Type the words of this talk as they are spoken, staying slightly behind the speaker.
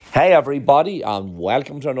Hey everybody, and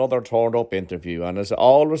welcome to another Turned Up interview. And as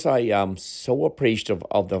always, I am so appreciative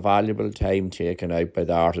of the valuable time taken out by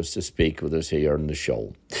the artist to speak with us here on the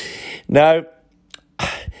show. Now,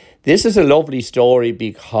 this is a lovely story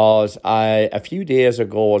because a few days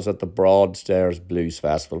ago I was at the Broadstairs Blues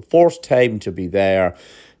Festival. First time to be there,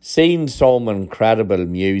 seen some incredible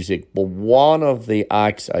music, but one of the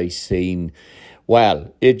acts I seen,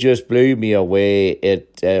 well, it just blew me away.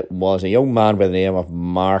 It was a young man by the name of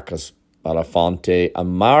Marcus Bonfanti,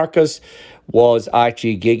 and Marcus was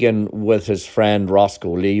actually gigging with his friend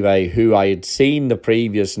Roscoe Levi, who I had seen the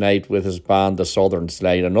previous night with his band, The Southern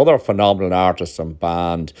Slide, another phenomenal artist and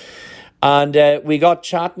band. And we got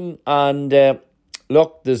chatting, and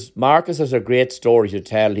look, Marcus has a great story to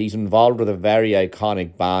tell. He's involved with a very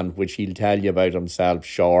iconic band, which he'll tell you about himself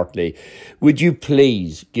shortly. Would you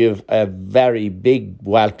please give a very big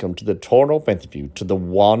welcome to the Turn Up interview to the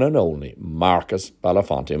one and only Marcus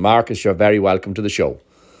Bonfanti. Marcus, you're very welcome to the show.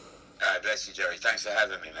 Bless you, Gerry. Thanks for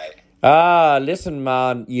having me, mate. Listen,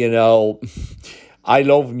 man, I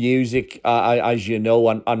love music, as you know,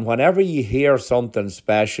 and whenever you hear something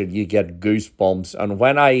special, you get goosebumps. And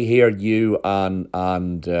when I hear you and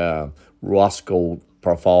Roscoe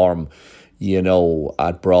perform,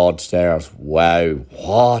 at Broadstairs, wow,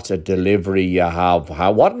 what a delivery you have.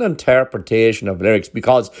 What an interpretation of lyrics,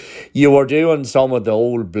 because you were doing some of the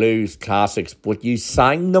old blues classics, but you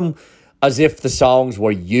sang them as if the songs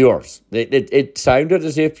were yours. It sounded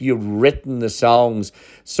as if you'd written the songs.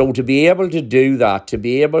 So to be able to do that, to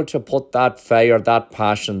be able to put that fire, that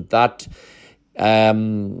passion, that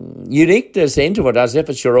uniqueness into it as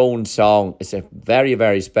if it's your own song, it's a very,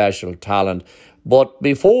 very special talent. But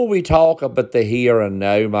before we talk about the here and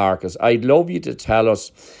now, Marcus, I'd love you to tell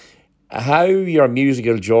us how your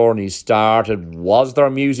musical journey started. Was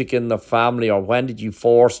there music in the family, or when did you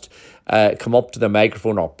first come up to the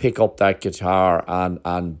microphone or pick up that guitar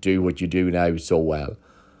and do what you do now so well?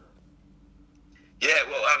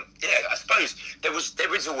 I suppose there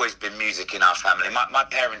has always been music in our family. My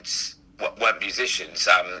parents weren't musicians.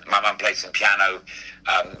 My mum played some piano.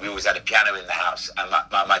 We always had a piano in the house, and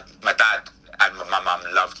my dad and my mum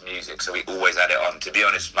loved music, so we always had it on. To be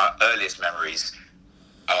honest, my earliest memories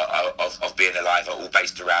of being alive are all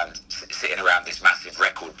based around sitting around this massive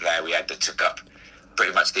record player we had that took up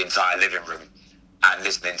pretty much the entire living room, and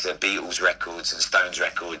listening to Beatles records and Stones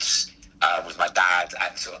records with my dad,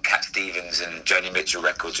 and sort of Cat Stevens and Joni Mitchell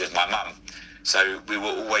records with my mum. So we were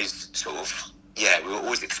always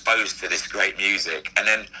exposed to this great music. And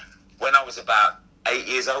then when I was about 8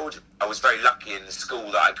 years old, I was very lucky in the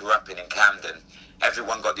school that I grew up in Camden.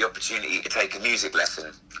 Everyone got the opportunity to take a music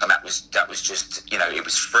lesson, and that was just, it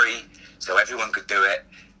was free, so everyone could do it.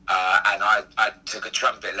 And I took a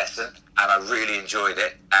trumpet lesson, and I really enjoyed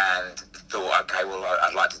it, and thought, okay, well,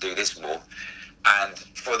 I'd like to do this more. And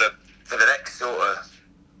for the next sort of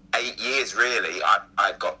 8 years, really,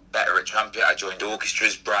 I got better at trumpet. I joined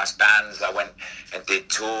orchestras, brass bands. I went and did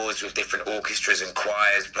tours with different orchestras and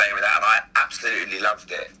choirs, playing with that, and I absolutely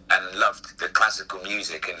loved it, and loved the classical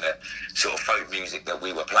music and the sort of folk music that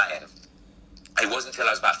we were playing. It wasn't until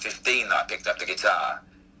I was about 15 that I picked up the guitar,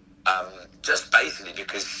 just basically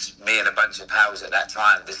because me and a bunch of pals at that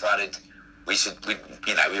time decided we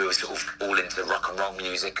were sort of all into rock and roll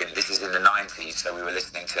music, and this is in the 90s, so we were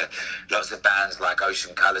listening to lots of bands like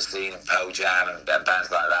Ocean Colour Scene and Pearl Jam and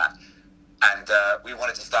bands like that. And we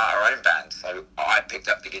wanted to start our own band, so I picked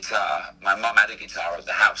up the guitar. My mum had a guitar at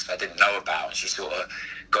the house I didn't know about, and she sort of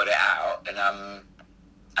got it out. And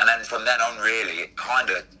then from then on, really, it kind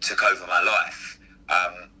of took over my life.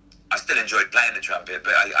 I still enjoyed playing the trumpet,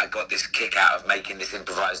 but I got this kick out of making this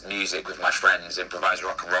improvised music with my friends, improvised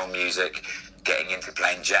rock and roll music, getting into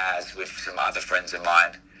playing jazz with some other friends of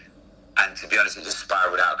mine. And to be honest, it just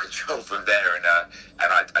spiraled out of control from there, and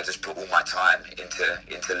I just put all my time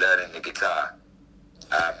into learning the guitar.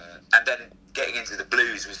 And then getting into the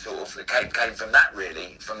blues was sort of, it came from that,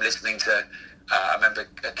 really, from listening to, I remember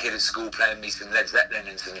a kid at school playing me some Led Zeppelin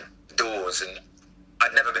and some Doors, and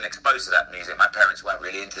I'd never been exposed to that music. My parents weren't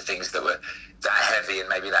really into things that were that heavy and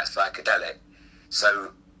maybe that psychedelic.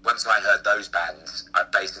 So once I heard those bands, I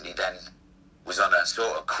basically then was on a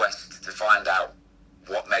sort of quest to find out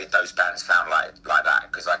what made those bands sound like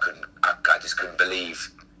that, because I just couldn't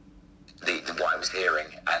believe what I was hearing,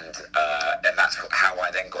 and that's how I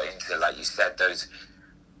then got into, like you said, those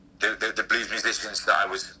the blues musicians that I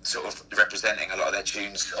was sort of representing a lot of their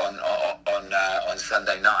tunes on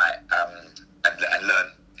Sunday night. And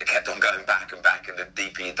learn. It kept on going back and back, and the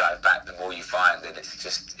deeper you dive back, the more you find, and it's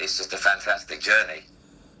just a fantastic journey.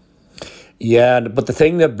 Yeah, but the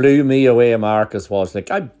thing that blew me away, Marcus, was like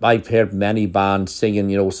I've heard many bands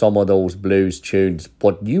singing, some of those blues tunes,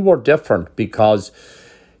 but you were different because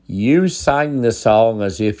you sang the song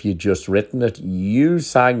as if you'd just written it. You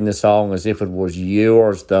sang the song as if it was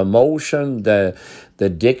yours. The emotion, the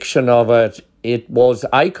diction of it, it was,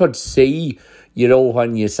 I could see,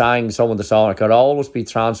 when you sang some of the song, I could always be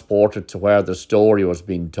transported to where the story was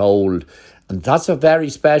being told. And that's a very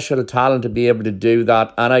special talent to be able to do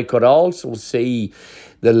that. And I could also see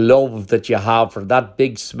the love that you have for that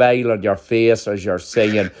big smile on your face as you're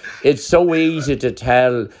singing. It's so easy to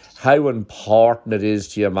tell how important it is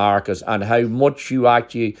to you, Marcus, and how much you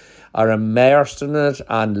actually are immersed in it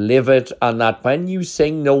and live it, and that when you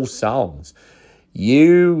sing those songs,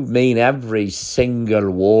 you mean every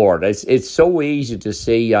single word. It's so easy to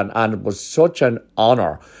see, and it was such an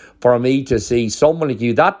honour for me to see someone like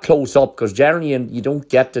you that close up, because generally you don't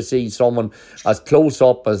get to see someone as close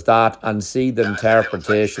up as that and see the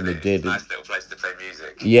interpretation they did. Nice little place to play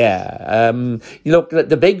music. Yeah. Look,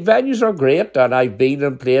 the big venues are great, and I've been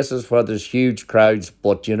in places where there's huge crowds,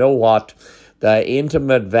 but you know what? The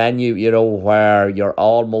intimate venue, where you're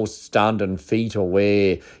almost standing feet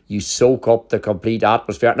away, you soak up the complete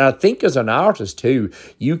atmosphere. And I think as an artist too,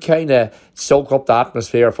 you kind of soak up the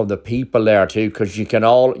atmosphere from the people there too, because you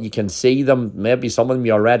can see them. Maybe some of them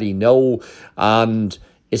you already know, and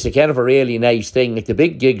it's a kind of a really nice thing. Like the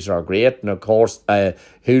big gigs are great, and of course,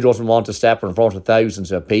 who doesn't want to step in front of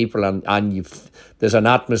thousands of people? And there's an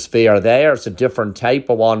atmosphere there. It's a different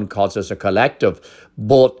type of one because it's a collective,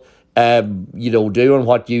 but. Doing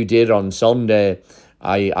what you did on Sunday,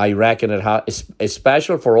 I reckon it's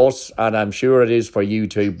special for us, and I'm sure it is for you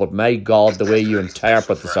too. But my God, the way you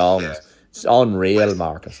interpret the songs, it's unreal,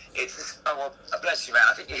 Marcus. Bless you, man.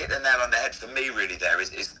 I think you hit the nail on the head for me. Really, there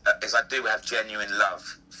is I do have genuine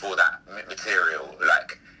love for that material.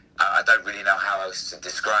 Like I don't really know how else to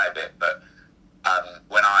describe it, but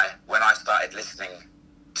when I started listening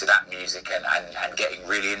to that music and getting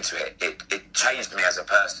really into it, it changed me as a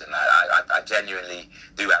person. I genuinely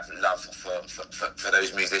do have love for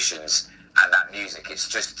those musicians and that music.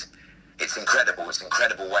 It's incredible. It's an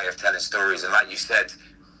incredible way of telling stories. And like you said,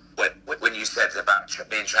 when you said about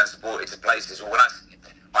being transported to places, well,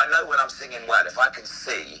 I know when I'm singing well, if I can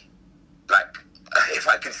see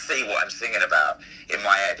what I'm singing about in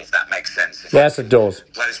my head, if that makes sense. Yes, it does.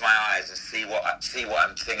 Close my eyes and see what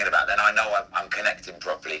I'm singing about, then I know I'm connecting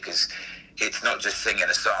properly, because it's not just singing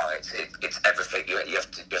a song. It's everything.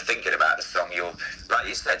 You're thinking about the song. Like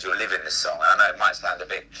you said, you're living the song. I know it might sound a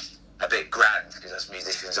bit grand, because us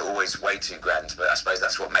musicians are always way too grand, but I suppose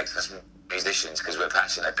that's what makes us musicians, because we're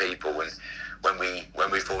passionate people, and when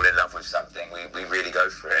we fall in love with something, we really go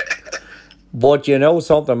for it. But you know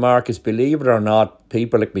something, Marcus, believe it or not,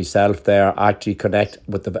 people like myself there actually connect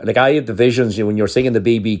with I had the visions, when you're singing the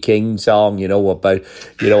B.B. King song, about,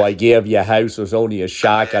 I gave you a house, it was only a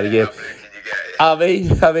shack, and I gave... I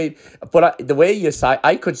mean, but the way you say,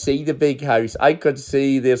 I could see the big house. I could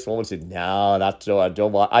see this woman saying, "No, that's what I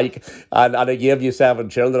don't want." And I gave you 7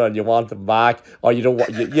 children, and you want them back, or you don't want.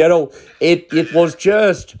 It was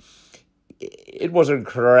just. It was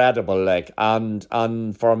incredible,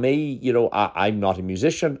 and for me, I'm not a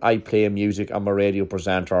musician. I play music. I'm a radio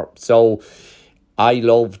presenter, so I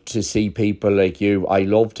love to see people like you. I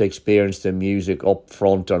love to experience the music up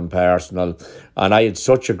front and personal. And I had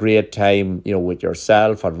such a great time, with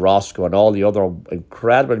yourself and Roscoe and all the other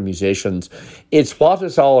incredible musicians. It's what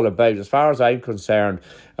it's all about. As far as I'm concerned,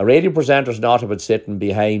 a radio presenter is not about sitting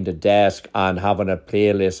behind a desk and having a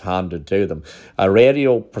playlist handed to them. A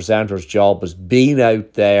radio presenter's job is being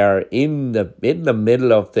out there in the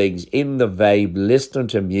middle of things, in the vibe, listening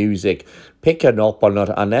to music, picking up on it,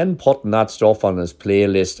 and then putting that stuff on his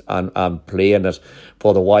playlist and playing it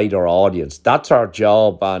for the wider audience. That's our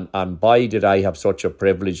job, and boy, did I have such a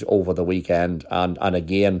privilege over the weekend. And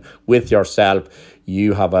again, with yourself,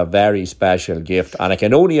 you have a very special gift, and I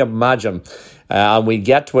can only imagine, and we'll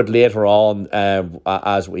get to it later on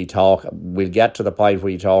as we talk, we'll get to the point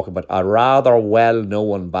where you talk about a rather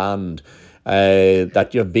well-known band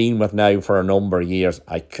that you've been with now for a number of years.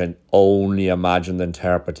 I can only imagine the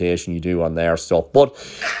interpretation you do on their stuff. But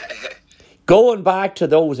going back to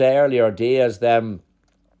those earlier days, then,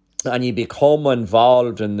 and you become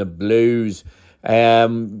involved in the blues,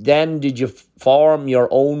 then did you form your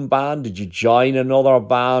own band? Did you join another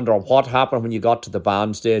band, or what happened when you got to the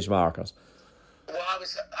band stage, Marcus? Well, I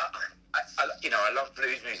love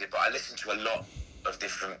blues music, but I listen to a lot of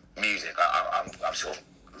different music. I'm sort of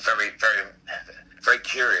very, very, very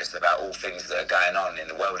curious about all things that are going on in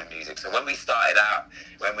the world of music. So when we started out,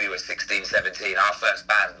 when we were 16, 17, our first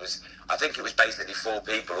band was, I think it was basically 4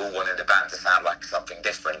 people all wanted the band to sound like something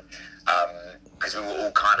different, because we were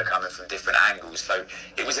all kind of coming from different angles. So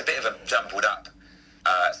it was a bit of a jumbled up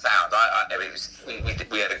sound.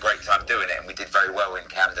 We had a great time doing it, and we did very well in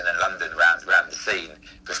Camden and London around the scene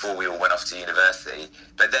before we all went off to university.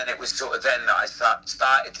 But then it was sort of then that I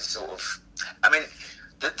started to sort of, I mean,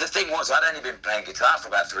 the thing was, I'd only been playing guitar for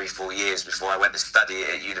about 3-4 years before I went to study it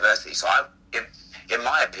at university. So in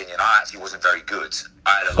my opinion, I actually wasn't very good.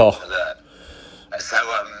 I had a lot to learn. So,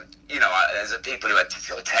 there's people who had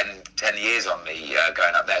sort of 10 years on me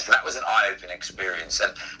going up there. So that was an eye-opening experience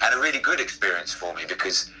and a really good experience for me,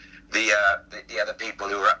 because the other people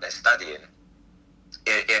who were up there studying,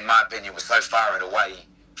 in my opinion, were so far and away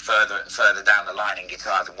further down the line in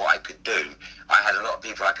guitar than what I could do. I had a lot of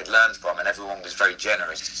people I could learn from, and everyone was very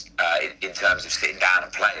generous in terms of sitting down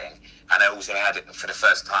and playing. And I also had, for the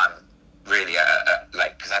first time, really,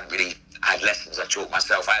 because I hadn't really had lessons, I taught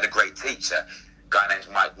myself. I had a great teacher, a guy named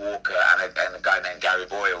Mike Walker, and a guy named Gerry,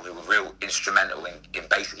 who were real instrumental in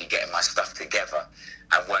basically getting my stuff together,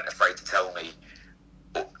 and weren't afraid to tell me,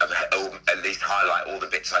 or at least highlight all the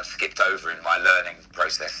bits I'd skipped over in my learning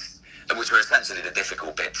process, which were essentially the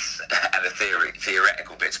difficult bits and the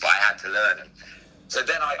theoretical bits, but I had to learn them. So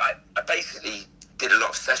then I basically did a lot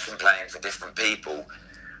of session playing for different people,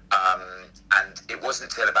 and it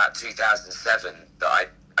wasn't until about 2007 that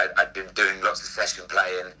I'd been doing lots of session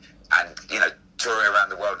playing and, touring around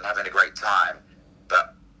the world and having a great time,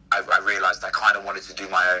 but I realised I kind of wanted to do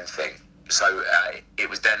my own thing. So it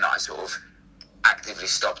was then that I sort of actively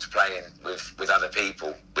stopped playing with other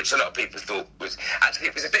people, which a lot of people thought was, actually,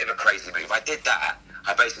 it was a bit of a crazy move. I did that.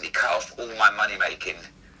 I basically cut off all my money-making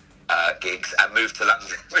gigs and moved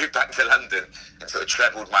back to London, and sort of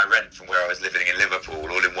trebled my rent from where I was living in Liverpool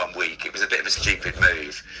all in 1 week. It was a bit of a stupid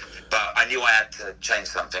move, but I knew I had to change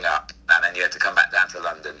something up, and I knew I had to come back down to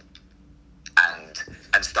London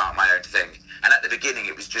and start my own thing. And at the beginning,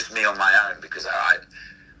 it was just me on my own, because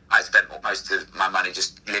I spent most of my money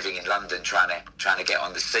just living in London, trying to get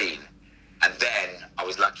on the scene. And then I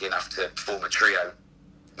was lucky enough to form a trio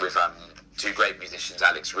with 2 great musicians,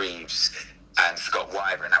 Alex Reeves and Scott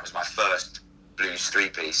Wyber, and that was my first blues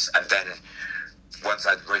 3-piece. And then once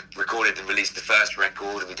I'd recorded and released the first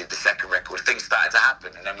record, and we did the second record, things started to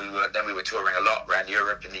happen. And then we were touring a lot around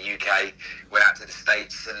Europe and the UK, went out to the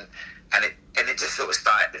States, and it just sort of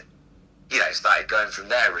started going from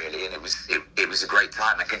there, really. And it was a great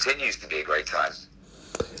time, and continues to be a great time.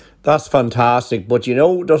 That's fantastic, but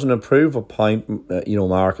it doesn't improve a point,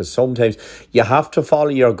 Marcus. Sometimes you have to follow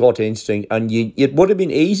your gut instinct, and it would have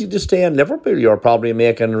been easy to stay in Liverpool. You're probably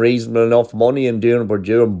making reasonable enough money and doing what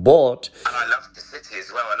you're doing, but... And I love the city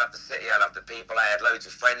as well. I love the city, I love the people. I had loads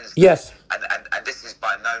of friends. Yes. And this is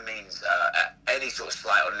by no means any sort of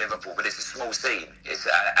slight on Liverpool, but it's a small scene.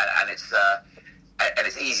 And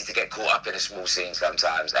it's easy to get caught up in a small scene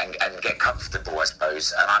sometimes and get comfortable, I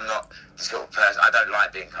suppose. And I'm not the sort of person, I don't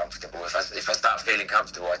like being comfortable. If I start feeling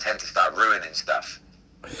comfortable, I tend to start ruining stuff.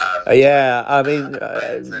 Yeah, I mean...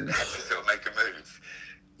 to sort of make a move.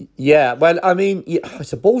 Yeah, well, I mean, I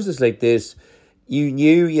suppose it's like this. You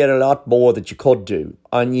knew you had a lot more that you could do,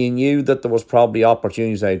 and you knew that there was probably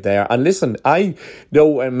opportunities out there. And listen, I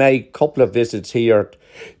know in my couple of visits here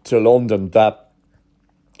to London that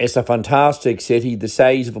it's a fantastic city, the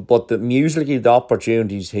size of it, but musically the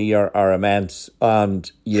opportunities here are immense.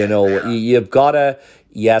 And, you've got to,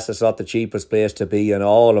 yes, it's not the cheapest place to be and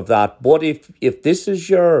all of that. But if this is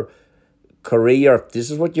your career, if this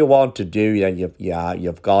is what you want to do, then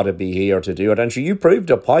you've got to be here to do it. And so you proved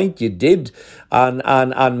a point, you did,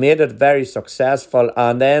 and made it very successful.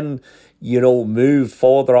 And then, moved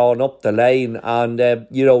further on up the line, and,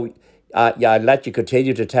 I'll let you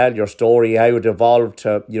continue to tell your story, how it evolved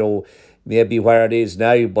to, maybe where it is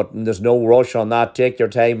now, but there's no rush on that. Take your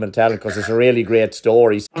time and tell it, because it's a really great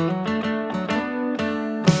story.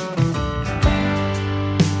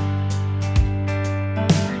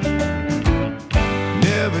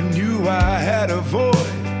 Never knew I had a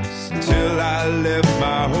voice till I left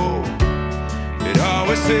my home. It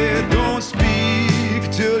always said, don't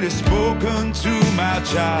speak till you've spoken to my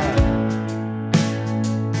child.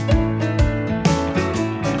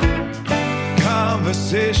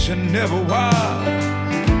 Conversation never was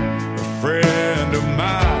a friend of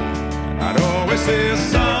mine. I'd always say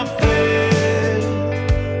something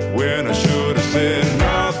when I should have said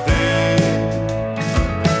nothing.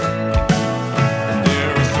 And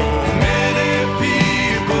there are so many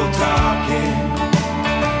people talking,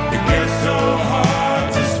 it gets so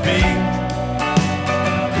hard to speak.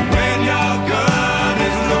 When your gun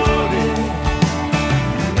is loaded,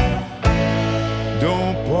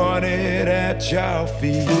 your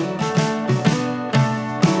feet.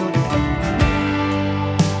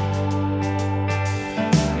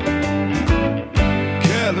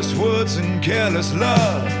 Careless words and careless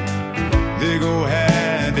love, they go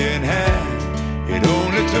hand in hand. It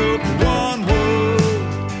only took one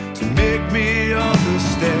word to make me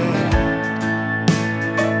understand.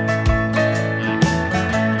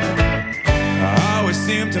 I always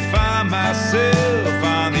seem to find myself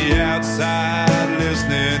on the outside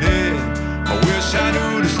listening in. I wish I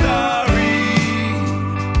knew the story.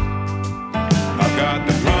 I've got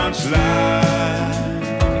the punchline.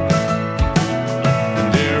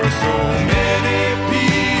 There are so many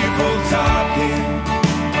people talking.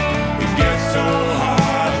 It gets so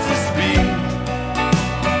hard to speak.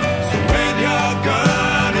 So when your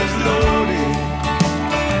gun is loaded,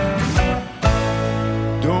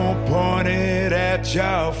 don't point it at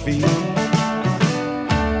your feet.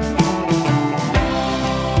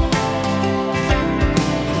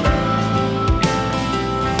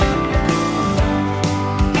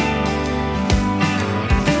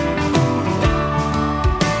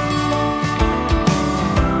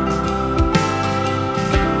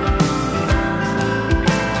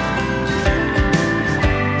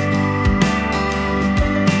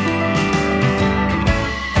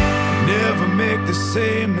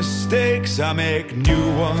 Same mistakes, I make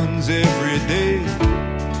new ones every day.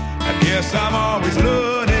 I guess I'm always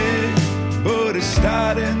learning, but it's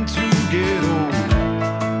starting to get old.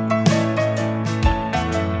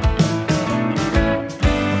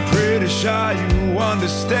 I'm pretty sure you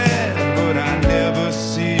understand, but I never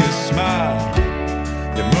see a smile.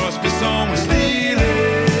 There must be someone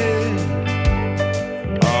stealing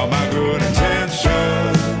all my good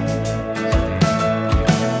intentions.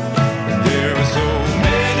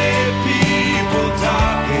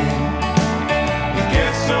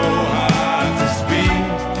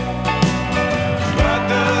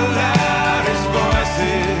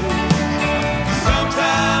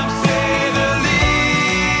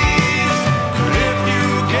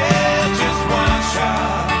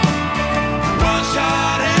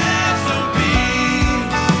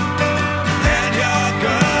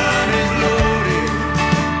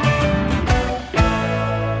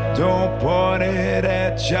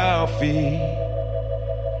 Your feet.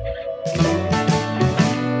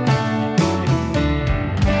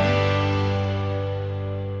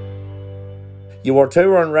 You were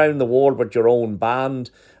touring around the world with your own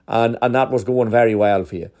band, and that was going very well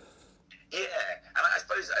for you. Yeah, and I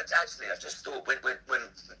suppose actually I've just thought when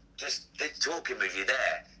just talking with you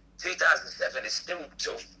there, 2007 is still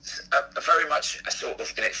sort of very much a sort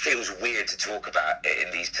of, and it feels weird to talk about it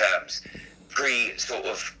in these terms, pre sort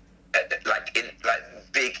of like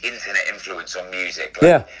big internet influence on music. Like,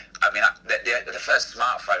 yeah. I mean, the first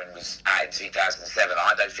smartphone was out in 2007.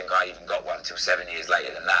 I don't think I even got one until 7 years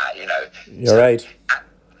later than that, you know. You're right.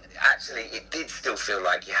 Actually, it did still feel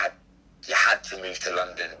like you had to move to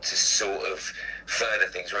London to sort of further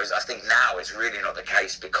things. Whereas I think now it's really not the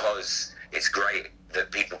case, because it's great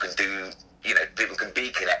that people can do, you know, people can be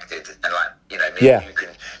connected, and like, you know, maybe you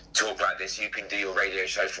can talk like this, you can do your radio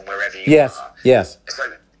show from wherever you are. Yes. So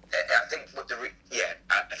I think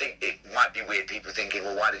I think it might be weird, people thinking,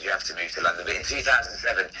 well, why did you have to move to London? But in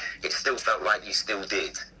 2007, it still felt like you still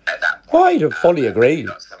did at that point. I fully agree.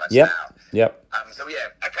 Not so much now. Yep. So yeah,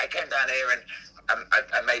 I came down here and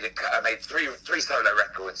I made three solo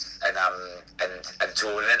records and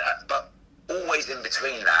toured, but always in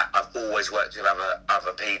between that, I've always worked with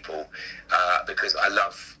other people because I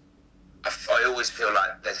always feel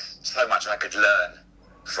like there's so much I could learn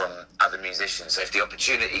from other musicians. So if the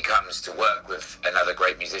opportunity comes to work with another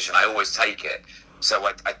great musician, I always take it. So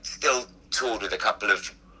I still toured with a couple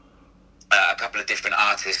of different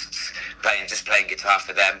artists, playing guitar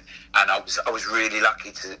for them, and I was really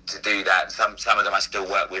lucky to do that. Some of them I still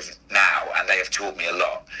work with now, and they have taught me a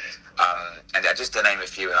lot. And just to name a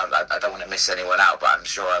few, and I don't want to miss anyone out, but I'm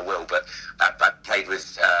sure I will. But I played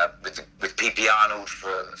with P.P. Arnold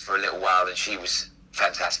for a little while, and she was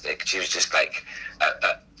fantastic. She was just like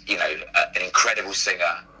an incredible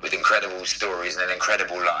singer with incredible stories and an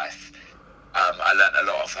incredible life. I learned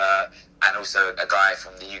a lot of her, and also a guy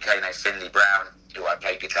from the UK named Finley Brown, who I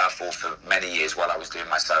played guitar for many years while I was doing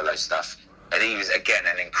my solo stuff. And he was, again,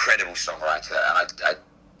 an incredible songwriter, and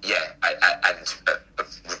a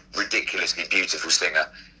ridiculously beautiful singer.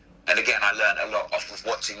 And again, I learned a lot off of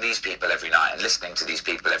watching these people every night and listening to these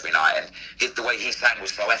people every night. And the way he sang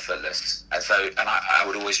was so effortless. And I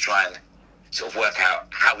would always try and sort of work out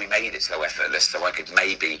how he made it so effortless, so I could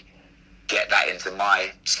maybe get that into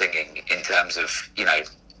my singing in terms of, you know,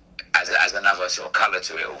 as another sort of colour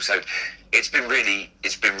to it all. So it's been really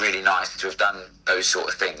nice to have done those sort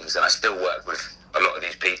of things, and I still work with a lot of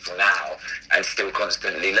these people now and still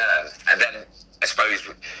constantly learn. And then I suppose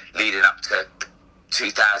leading up to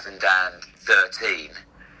 2013,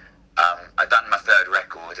 I'd done my third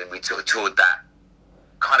record, and we sort of toured that,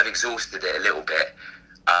 kind of exhausted it a little bit,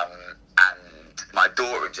 and my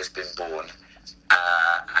daughter had just been born,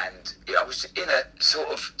 and I was in a sort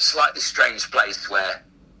of slightly strange place where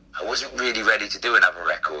I wasn't really ready to do another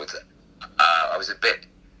record. I was a bit,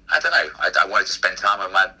 I don't know, I wanted to spend time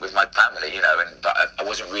with my family, you know, but I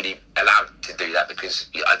wasn't really allowed to do that because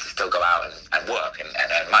I had to still go out and work and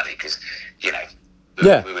earn money because, you know,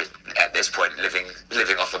 we were at this point living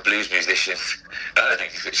off a blues musician's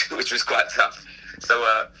earnings, which was quite tough. So,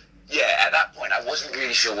 at that point I wasn't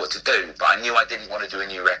really sure what to do, but I knew I didn't want to do a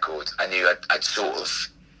new record. I knew I'd sort of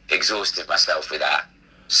exhausted myself with that.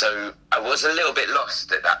 So I was a little bit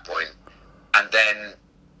lost at that point. And then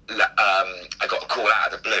I got a call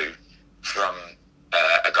out of the blue from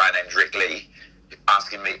a guy named Rick Lee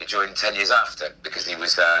asking me to join 10 Years After because he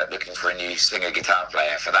was looking for a new singer guitar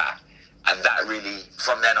player for that. And that really,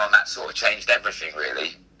 from then on, that sort of changed everything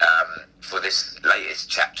really for this latest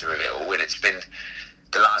chapter of it all. And it's been,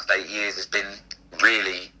 the last 8 years has been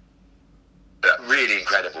really, really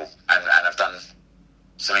incredible. And I've done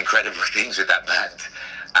some incredible things with that band.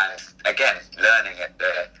 And again, learning at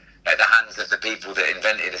the hands of the people that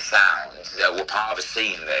invented a sound, were part of a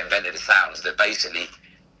scene that invented the sounds that basically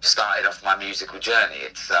started off my musical journey.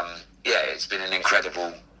 It's been an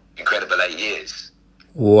incredible 8 years.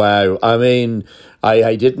 Wow. I mean,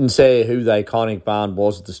 I didn't say who the iconic band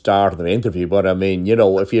was at the start of the interview, but I mean, you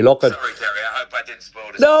know, if you look at... Sorry, Gerry, I hope I didn't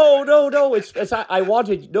spoil this. No.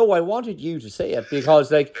 I wanted you to say it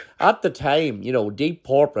because, like, at the time, you know, Deep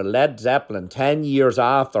Purple, Led Zeppelin, 10 Years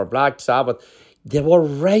After, Black Sabbath, they were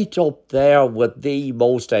right up there with the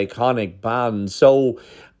most iconic bands. So,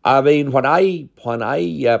 I mean, when I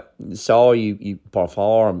saw you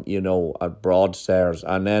perform, you know, at Broadstairs,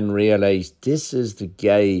 and then realised this is the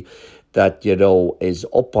guy that, you know, is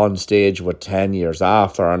up on stage with 10 Years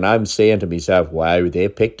After, and I'm saying to myself, wow, they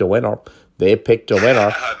picked a winner.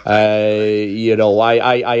 You know,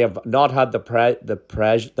 I have not had the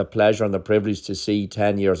pleasure and the privilege to see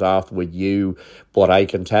 10 Years After with you, but I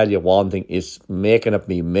can tell you one thing, it's making it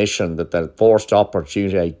my mission that the first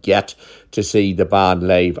opportunity I get to see the band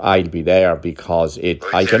live, I'll be there because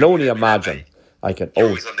I can only imagine. You're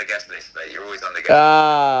always on the guest list, mate. You're always on the guest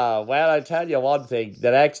list. Well, I'll tell you one thing. The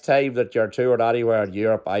next time that you're touring anywhere in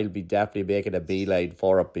Europe, I'll be definitely making a beeline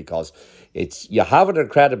for it because you have an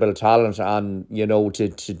incredible talent, and, you know, to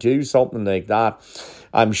do something like that,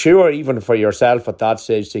 I'm sure even for yourself at that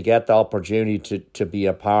stage, to get the opportunity to be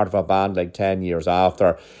a part of a band like 10 Years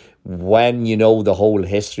After, when you know the whole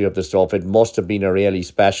history of the stuff, it must have been a really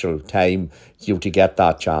special time to get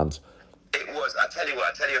that chance. It was. I'll tell you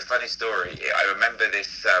a funny story. I remember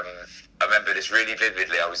this really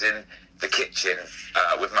vividly. I was in the kitchen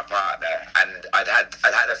with my partner, and I'd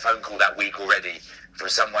had a phone call that week already from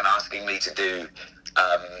someone asking me to do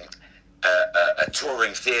a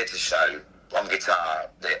touring theatre show on guitar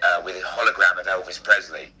with a hologram of Elvis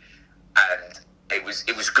Presley, and it was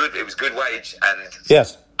good. It was good wage, and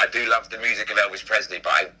yes, I do love the music of Elvis Presley.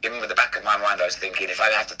 But in the back of my mind, I was thinking, if I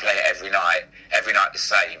have to play it every night the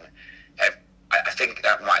same, I think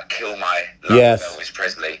that might kill my love of Elvis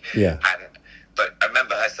Presley. Yeah. But I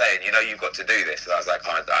remember her saying, you know, you've got to do this. And I was like,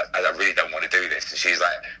 I really don't want to do this. And she's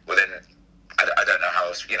like, well, then I don't know how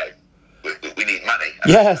else, you know, we need money.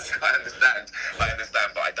 Yes. I understand,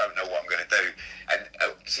 but I don't know what I'm going to do. And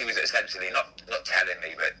she was essentially not telling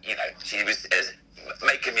me, but, you know, she was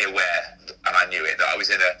making me aware, and I knew it, that I was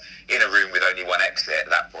in a room with only one exit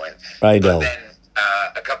at that point. I know. But then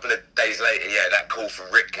a couple of days later, that call from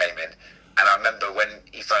Rick came in. And I remember when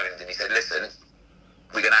he phoned and he said, listen,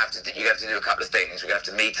 you're going to have to do a couple of things. We're going to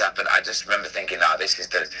have to meet up. And I just remember thinking, this is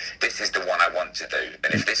the one I want to do.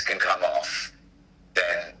 And if this can come off,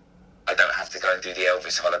 then I don't have to go and do the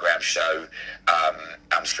Elvis hologram show.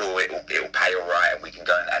 I'm sure it'll pay all right, and we can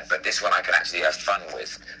go but this one I can actually have fun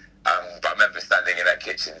with. But I remember standing in that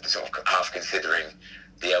kitchen, sort of half considering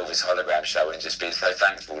the Elvis hologram show, and just being so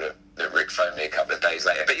thankful that Rick phoned me a couple of days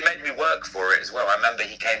later. But he made me work for it as well. I remember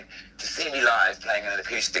he came to see me live playing an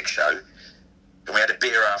acoustic show, and we had a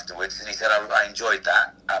beer afterwards, and he said, I enjoyed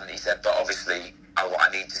that. He said, but obviously I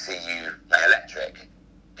need to see you play electric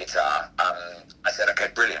guitar. I said, okay,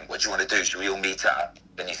 brilliant. What do you want to do? Should we all meet up?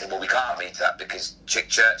 And he said, well, we can't meet up because Chick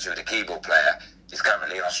Churchill, the keyboard player, is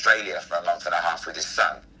currently in Australia for a month and a half with his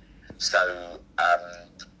son. So,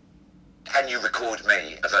 can you record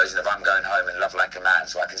me a version of I'm Going Home and Love Like a Man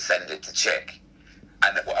so I can send it to Chick?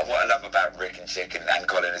 And what I love about Rick and Chick and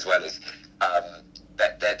Colin as well is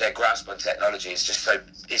that their grasp on technology is just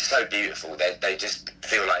so beautiful. They just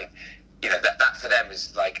feel like, you know, that for them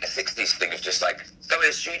is like a 60s thing of just like, go in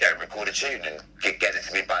the studio and record a tune and get it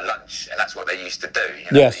to me by lunch. And that's what they used to do.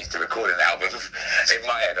 You know, yes. They used to record an album. In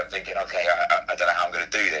my head, I'm thinking, okay, I don't know how I'm going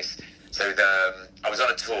to do this. So I was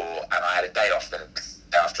on a tour and I had a day off, and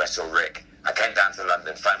after I saw Rick, I came down to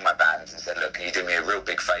London, phoned my band and said, look, can you do me a real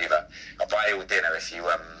big favour? I'll buy you all dinner if you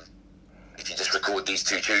just record these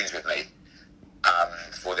 2 tunes with me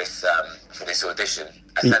for this audition.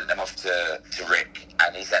 I sent them off to Rick,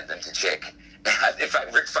 and he sent them to Chick. In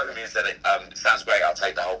fact, Rick phoned me and said, sounds great, I'll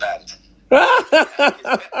take the whole band. Because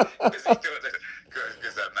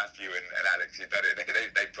Matthew and Alex, they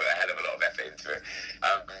put a hell of a lot of effort into it.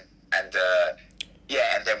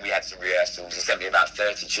 And then we had some rehearsals. He sent me about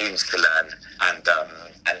 30 tunes to learn, and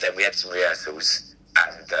then we had some rehearsals,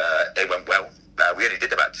 and they went well. We only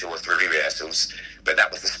did about 2 or 3 rehearsals, but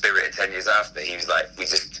that was the spirit of 10 years after. He was like,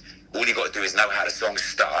 all you got to do is know how the songs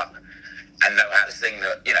start and know how to sing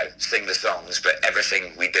the songs, but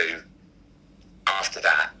everything we do after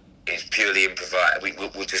that is purely improvised.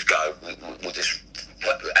 We'll just go. We'll just...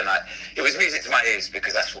 And it was music to my ears,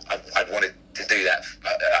 because that's what I wanted to do. That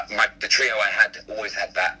the trio I had always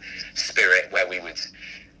had that spirit where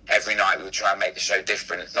every night we would try and make the show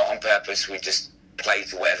different, not on purpose. We just play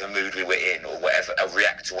to whatever mood we were in, or whatever, or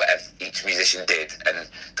react to whatever each musician did. And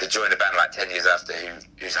to join a band like 10 years after,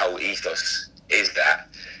 whose whole ethos is that,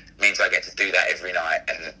 means I get to do that every night.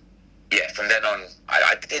 And yeah, from then on,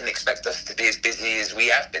 I didn't expect us to be as busy as we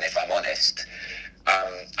have been, if I'm honest.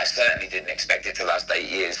 I certainly didn't expect it to last 8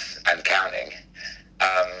 years and counting.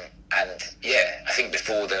 And yeah, I think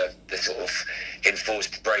before the sort of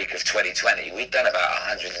enforced break of 2020, we'd done about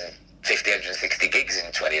 150, 160 gigs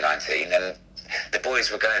in 2019, and the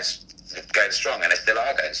boys were going strong, and they still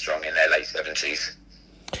are going strong in their late 70s.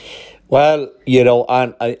 Well, you know,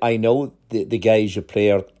 and I know the guys you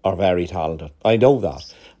play are very talented. I know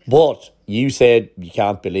that. But you said you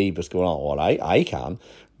can't believe what's going on. Well, I can.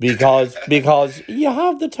 Because you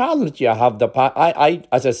have the talent, you have the...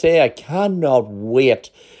 as I say, I cannot wait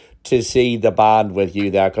to see the band with you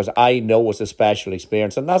there, because I know it's a special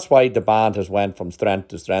experience, and that's why the band has went from strength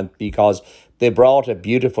to strength, because they brought a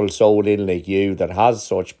beautiful soul in like you that has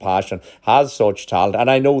such passion, has such talent,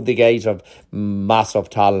 and I know the guys have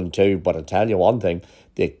massive talent too, but I'll tell you one thing,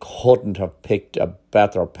 they couldn't have picked a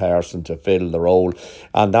better person to fill the role,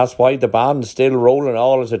 and that's why the band's still rolling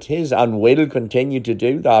all as it is, and will continue to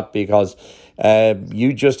do that, because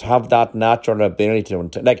you just have that natural ability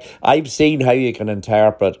to, like, I've seen how you can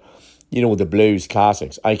interpret, you know, the blues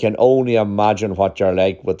classics. I can only imagine what you're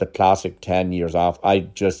like with the classic 10 years off. I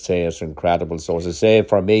just say it's incredible. So as I say,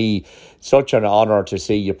 for me, such an honour to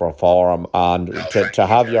see you perform, and to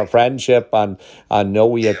have your friendship and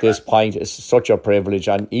know you at this point is such a privilege,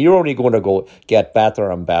 and you're only going to get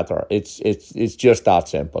better and better. It's just that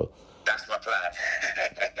simple. That's my plan.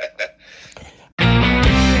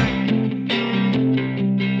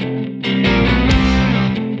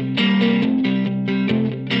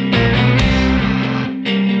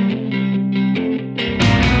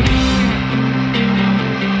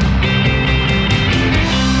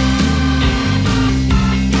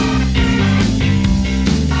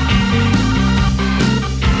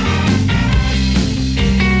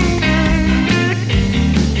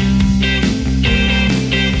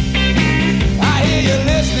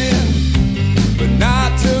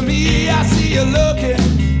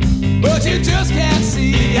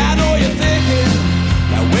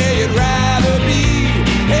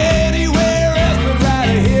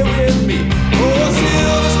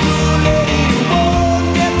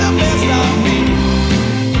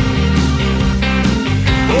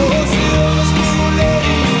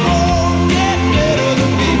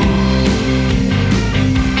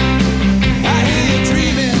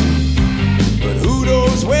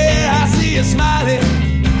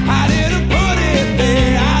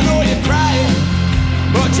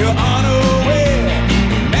 You're unaware,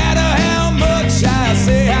 no matter how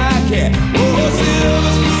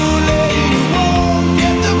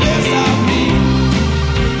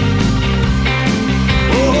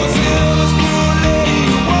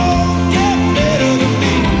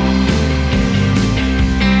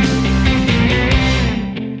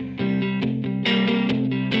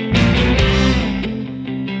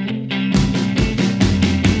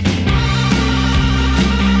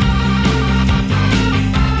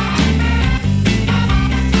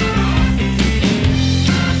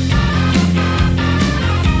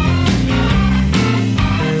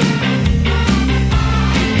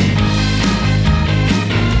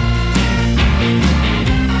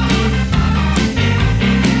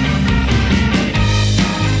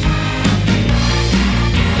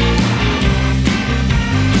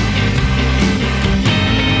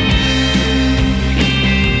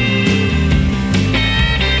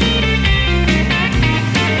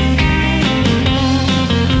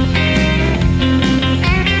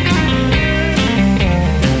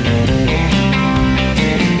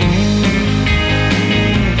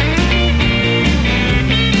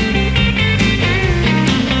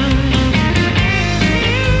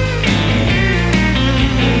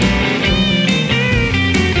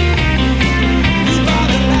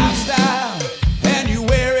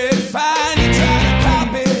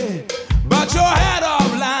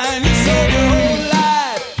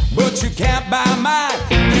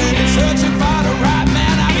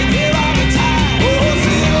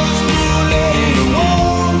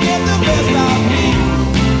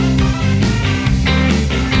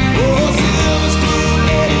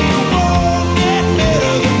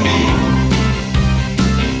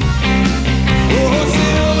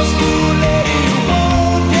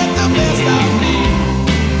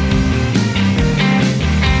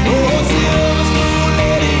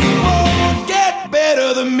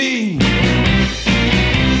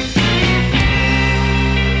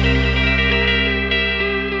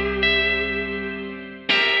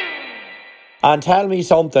And tell me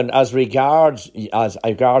something as regards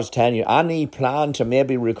tenure. Any plan to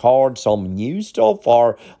maybe record some new stuff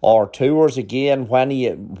or tours again? When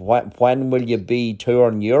will you be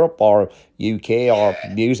touring Europe or UK or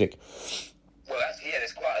music? Well, actually, yeah,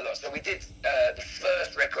 there's quite a lot. So we did the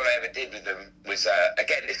first record I ever did with them was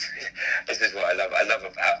again. This is what I love.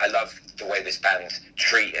 I love the way this band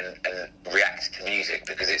treat and react to music,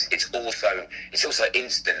 because it's also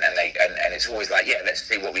instant, and it's always like, yeah, let's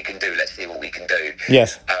see what we can do. Let's see what we can do.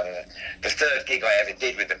 Yes. The third gig I ever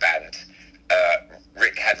did with the band,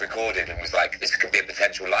 Rick had recorded and was like, this could be a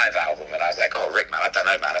potential live album, and I was like, oh, Rick, man, I don't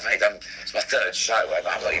know, man. It's my third show.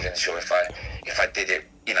 I'm not even sure if I did it,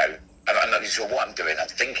 you know. I'm not even sure what I'm doing. I'm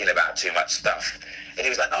thinking about too much stuff. And he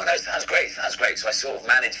was like, oh, no, sounds great. So I sort of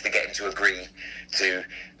managed to get him to agree to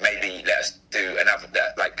maybe let us do another,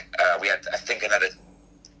 we had, I think, another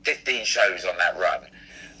 15 shows on that run.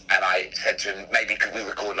 And I said to him, maybe could we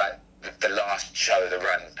record like the last show of the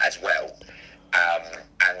run as well?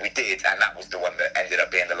 And we did, and that was the one that ended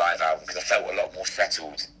up being the live album, because I felt a lot more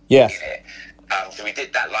settled in it. So we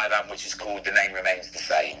did that live album, which is called The Name Remains the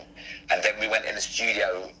Same. And then we went in the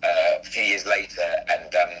studio a few years later,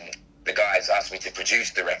 and the guys asked me to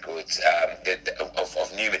produce the records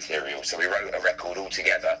of new material. So we wrote a record all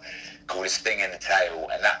together called A Sting in the Tail,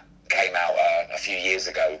 and that came out a few years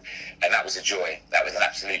ago. And that was a joy. That was an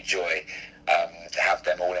absolute joy to have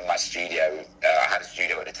them all in my studio. I had a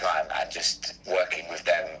studio at the time, and just working with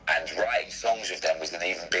them and writing songs with them was an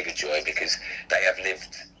even bigger joy, because they have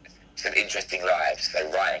lived some interesting lives. So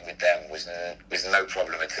writing with them was no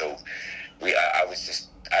problem at all. I was just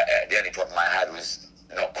the only problem I had was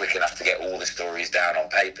not quick enough to get all the stories down on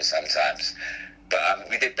paper sometimes. But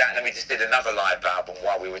we did that, and then we just did another live album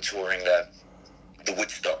while we were touring the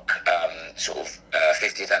Woodstock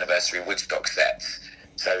 50th anniversary Woodstock sets.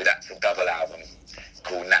 So that's a double album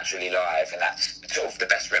called Naturally Live, and that's sort of the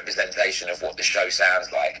best representation of what the show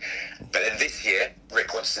sounds like. But then this year,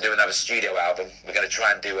 Rick wants to do another studio album. We're going to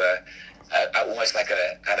try and do almost like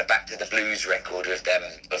a kind of back to the blues record with them,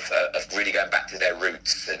 of really going back to their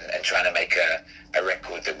roots and trying to make a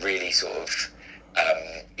record that really sort of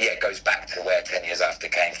goes back to where 10 Years After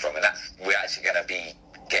came from. And we're actually going to be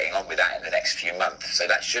getting on with that in the next few months. So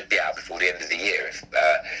that should be out before the end of the year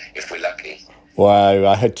if we're lucky. Wow,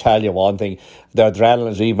 I tell you one thing, the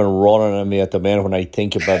adrenaline's even running on me at the minute when I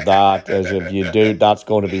think about that. As if you do, that's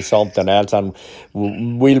going to be something else. And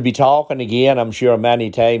we'll be talking again, I'm sure, many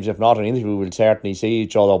times. If not an interview, we'll certainly see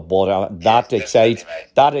each other. But that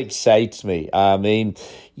excites me. I mean,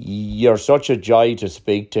 you're such a joy to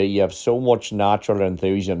speak to. You have so much natural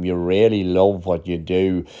enthusiasm. You really love what you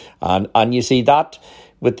do. And you see that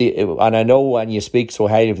and I know when you speak so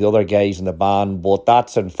highly of the other guys in the band, but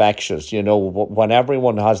that's infectious, you know, when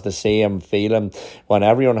everyone has the same feeling, when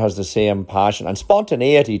everyone has the same passion, and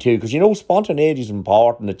spontaneity too, because, you know, spontaneity is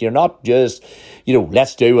important, that you're not just, you know,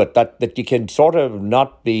 let's do it, that you can sort of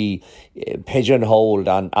not be pigeonholed,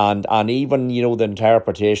 and even, you know, the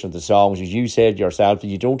interpretation of the songs, as you said yourself, that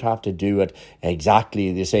you don't have to do it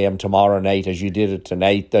exactly the same tomorrow night as you did it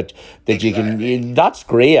tonight, that you can, that's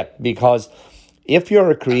great, because if you're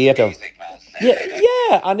a creative,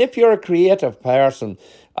 and if you're a creative person,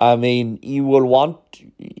 I mean, you will want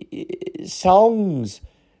songs.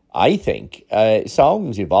 I think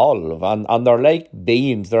songs evolve, and they're like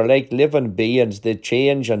beings. They're like living beings. They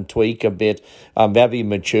change and tweak a bit, and maybe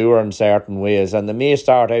mature in certain ways. And they may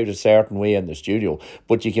start out a certain way in the studio,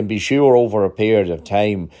 but you can be sure over a period of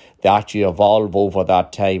time they actually evolve over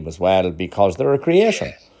that time as well, because they're a creation.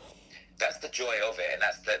 Yeah. That's the joy of it, and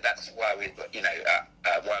that's why we, you know,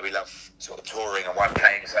 why we love sort of touring, and why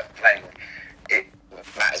playing it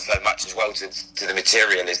matters so much as well to the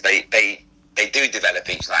material. Is they do develop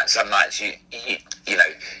each night. Some nights you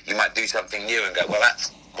might do something new and go, well,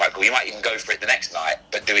 that's quite cool. You might even go for it the next night,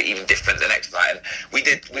 but do it even different the next night. And we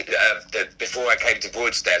did. Before I came to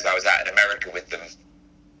Broadstairs, I was out in America with them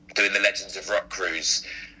doing the Legends of Rock cruise.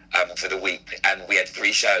 For the week, and we had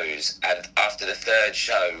 3 shows, and after the third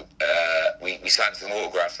show we signed some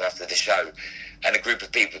autographs after the show, and a group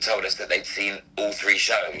of people told us that they'd seen all 3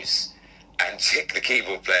 shows, and Chick, the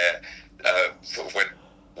keyboard player, sort of went,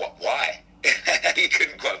 "What? Why?" He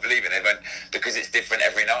couldn't quite believe it. They went, "Because it's different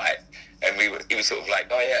every night." And he was sort of like,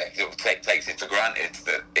 "Oh yeah," he sort of takes it for granted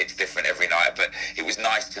that it's different every night. But it was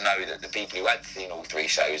nice to know that the people who had seen all 3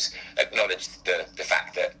 shows acknowledged the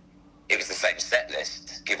fact that it was the same set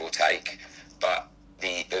list, give or take, but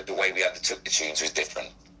the way we undertook the tunes was different.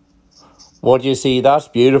 Well, you see, that's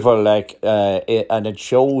beautiful, and it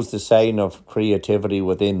shows the sign of creativity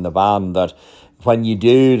within the band, that when you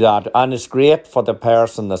do that, and it's great for the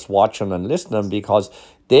person that's watching and listening, because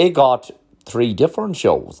they got three different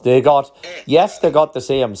shows. They got the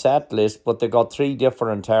same set list, but they got three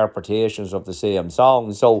different interpretations of the same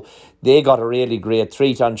song. So they got a really great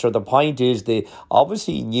treat. And sure, the point is they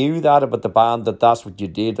obviously knew that about the band, that's what you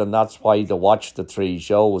did, and that's why they watched the three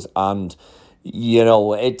shows. And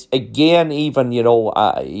it again, even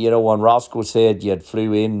when Roscoe said you had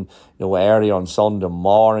flew in early on Sunday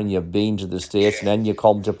morning, you've been to the States, and then you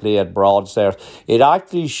come to play at Broadstairs, it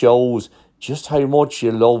actually shows just how much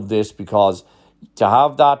you love this, because to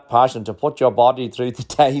have that passion, to put your body through the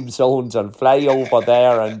time zones and fly over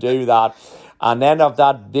there and do that, and then have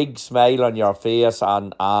that big smile on your face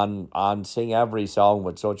and sing every song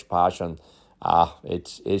with such passion,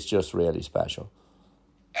 it's just really special.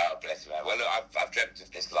 Oh, bless you, man. Well, look, I've dreamt of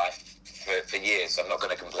this life for years, so I'm not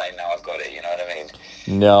going to complain now I've got it, you know what I mean?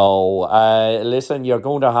 No. Listen, you're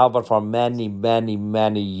going to have it for many, many,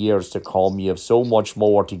 many years to come. You have so much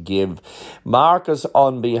more to give. Marcus,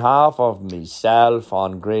 on behalf of myself,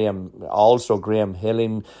 on Graham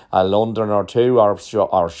Hilling, a Londoner too,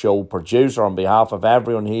 our show producer, on behalf of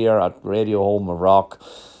everyone here at Radio Home of Rock,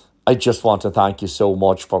 I just want to thank you so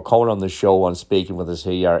much for coming on the show and speaking with us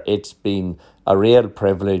here. It's been a real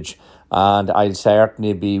privilege, and I'll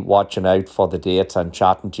certainly be watching out for the dates and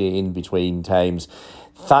chatting to you in between times.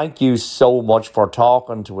 Thank you so much for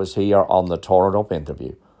talking to us here on the Turn It Up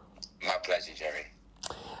interview. My pleasure, Gerry.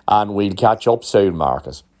 And we'll catch up soon,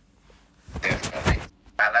 Marcus. Definitely.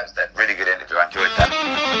 Man, that was a really good interview. I enjoyed that.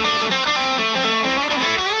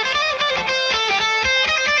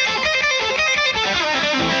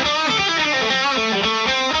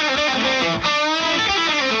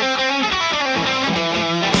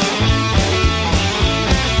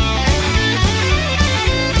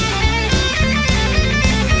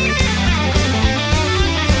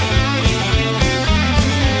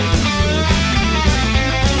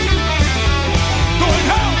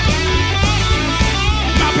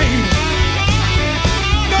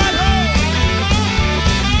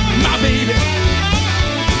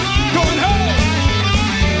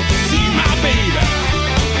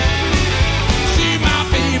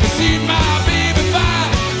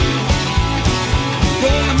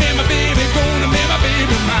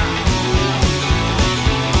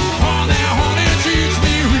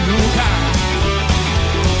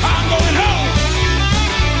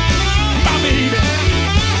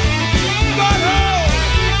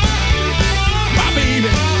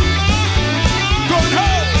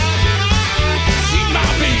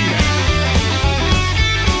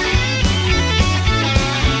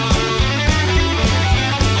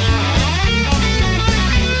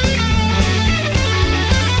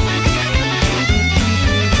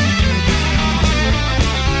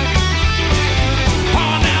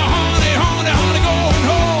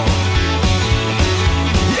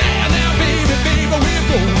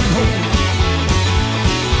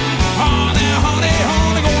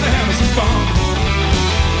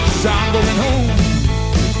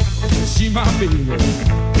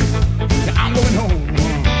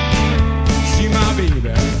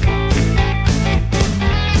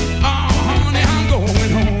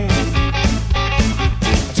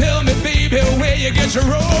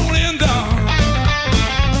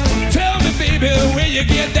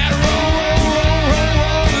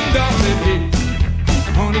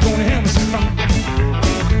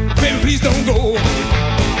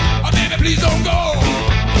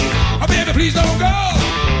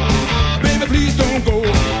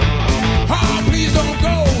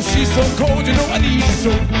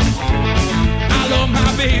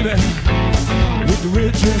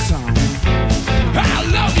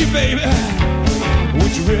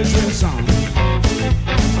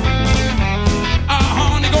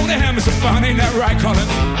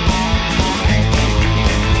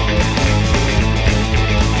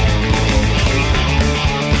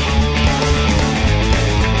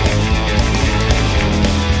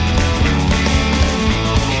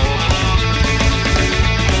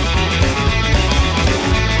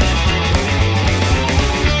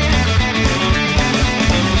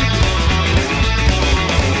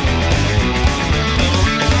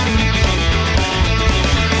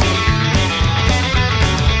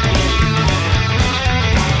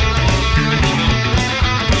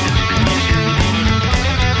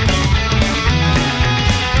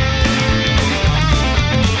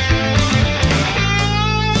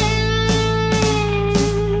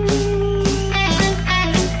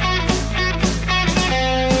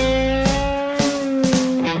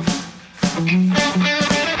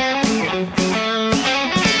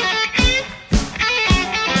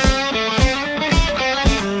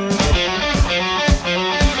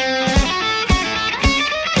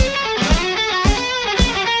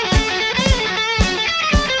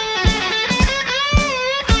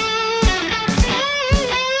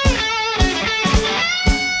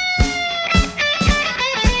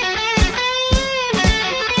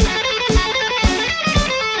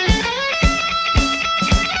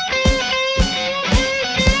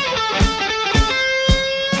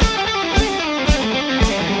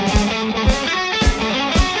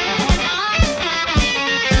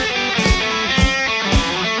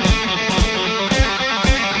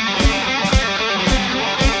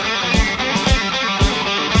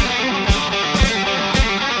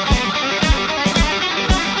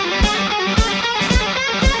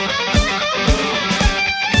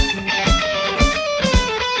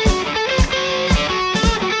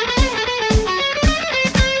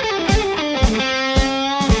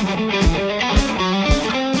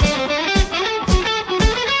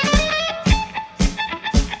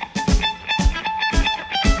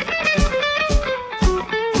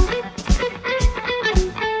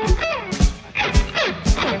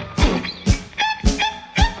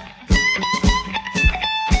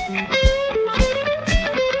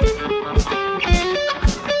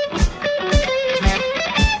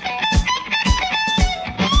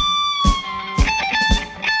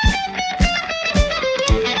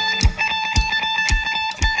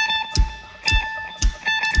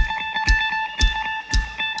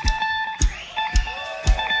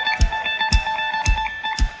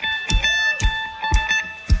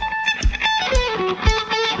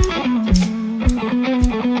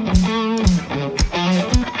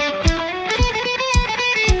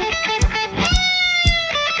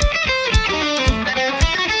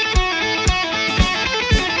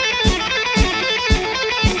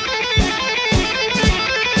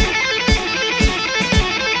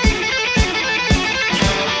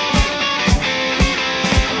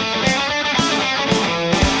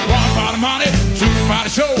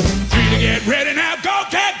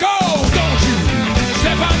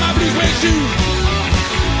 shoes.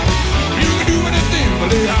 You can do anything but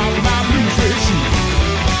lay off my blue suede shoes.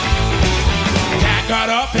 Cat got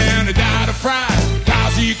up and he died of fright,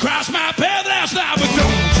 'cause he crossed my path last night. But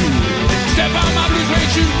don't you step on my blue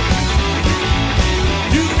suede shoes.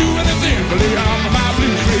 You can do anything but lay off my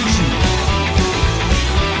blue suede shoes.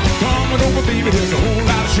 Come on over, baby, there's a whole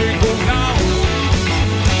lot of shit going on.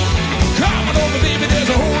 Come on over, baby, there's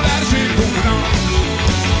a whole lot of shit going on.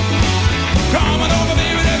 Come on over,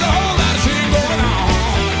 baby, there's a whole lot of shit going on.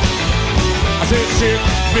 I said, shake,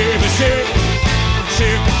 baby, shake.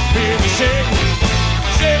 Shake, baby, shake.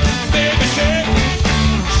 Shake, baby, shake.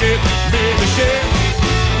 Shake, baby, shake.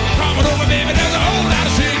 Come on over, baby, there's a whole lot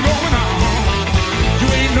of shit going on. You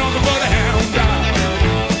ain't nothing but a hound dog,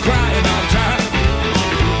 crying all the time.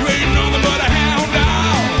 You ain't nothing but a hound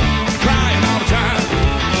dog, crying all the time.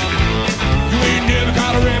 You ain't never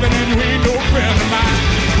caught a rabbit and you ain't no friend of mine.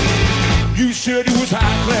 You said you was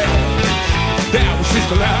high class, that was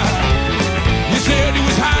just a lie. You said you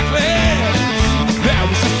was high class, that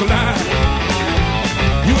was just a lie.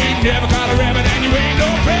 You ain't never caught a rabbit and you ain't no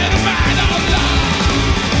friend of mine. Oh, Lord.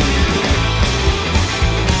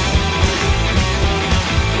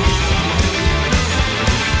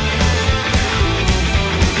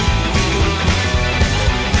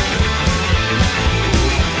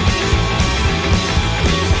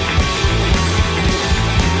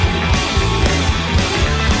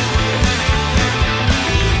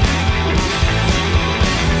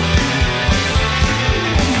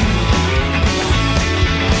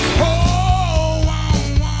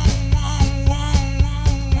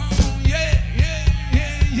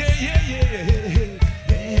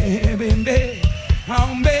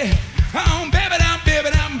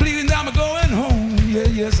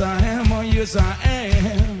 Yes, I am. Oh, yes, I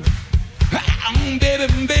am.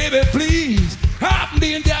 Baby, baby, please. I'm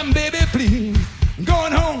being down, baby, please. I'm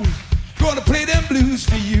going home. Gonna play them blues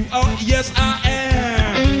for you. Oh, yes, I am.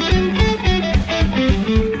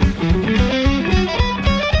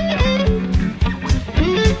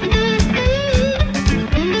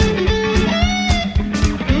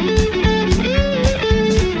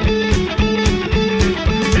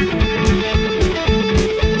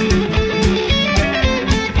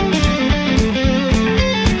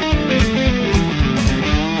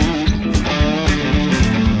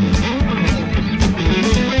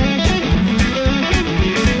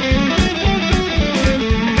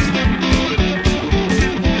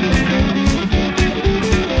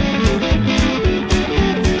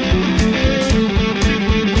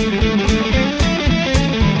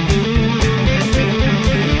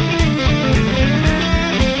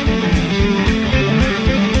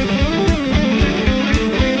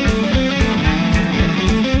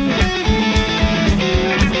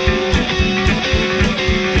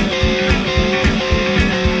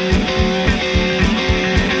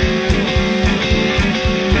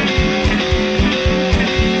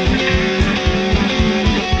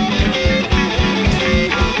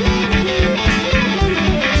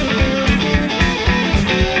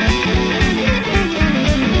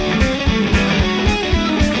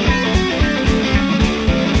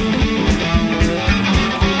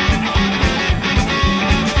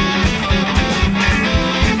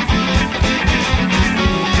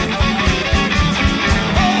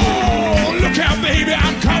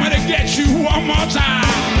 One more time.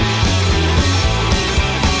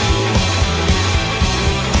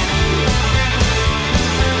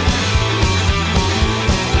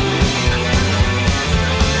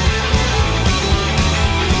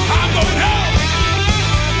 I'm going home,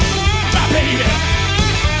 my baby.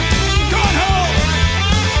 Going home,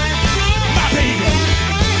 my baby.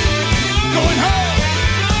 Going home,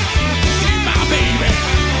 see my baby.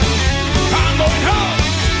 I'm going home,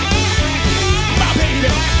 my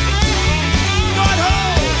baby. Going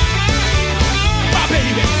home, my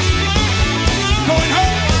baby. Going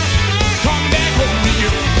home, come back home to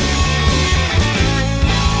you.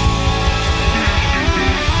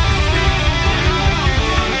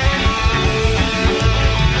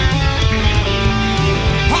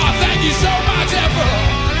 Oh, thank you so much, Ever.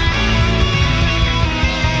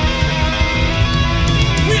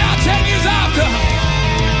 We are 10 years after.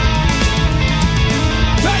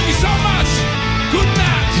 Thank you so much. Good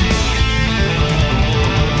night.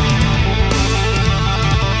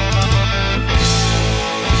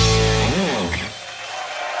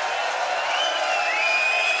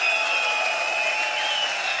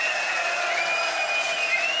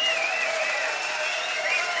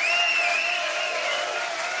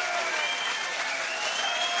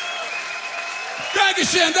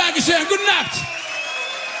 Dankeschön, Dankeschön. Gute Nacht.